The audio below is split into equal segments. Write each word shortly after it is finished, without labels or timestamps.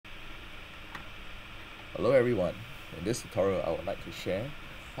Hello everyone, in this tutorial I would like to share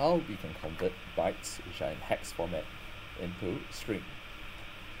how we can convert bytes, which are in hex format, into string.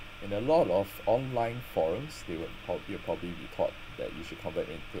 In a lot of online forums, you'll probably be taught that you should convert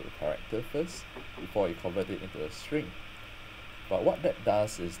it into a character first before you convert it into a string. But what that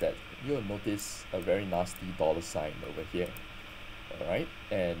does is that you'll notice a very nasty $sign over here. Alright,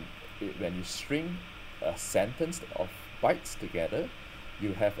 and when you string a sentence of bytes together,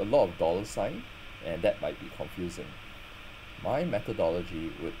 you have a lot of $sign, and that might be confusing. My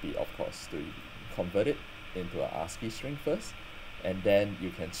methodology would be, of course, to convert it into an ASCII string first, and then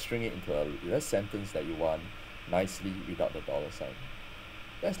you can string it into a sentence that you want nicely without the $sign.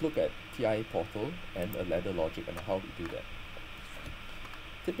 Let's look at TIA portal and a ladder logic and how we do that.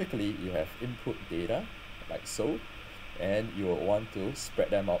 Typically, you have input data like so, and you will want to spread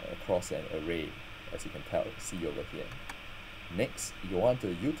them out across an array, as you can see over here. Next, you want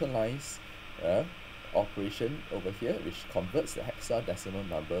to utilize operation over here which converts the hexadecimal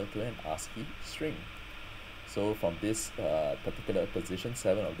number to an ASCII string. So from this particular position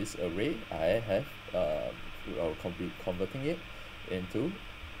 7 of this array, I have converting it into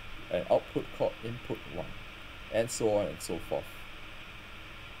an output called input 1, and so on and so forth.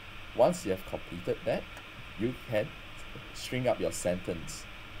 Once you have completed that, you can string up your sentence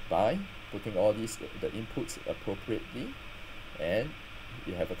by putting all the inputs appropriately, and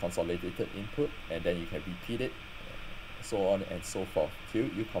you have a consolidated input, and then you can repeat it, so on and so forth till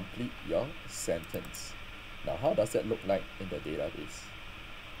you complete your sentence. Now, how does that look like in the database?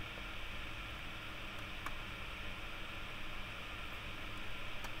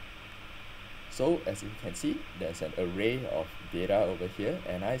 So as you can see, there's an array of data over here,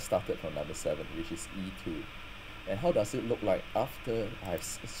 and I started from number 7, which is E2. And how does it look like after I've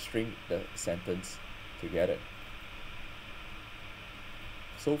stringed the sentence together?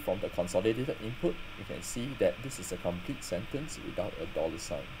 So from the consolidated input, you can see that this is a complete sentence without a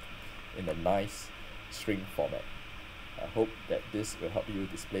 $sign in a nice string format. I hope that this will help you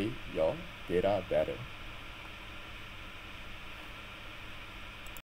display your data better.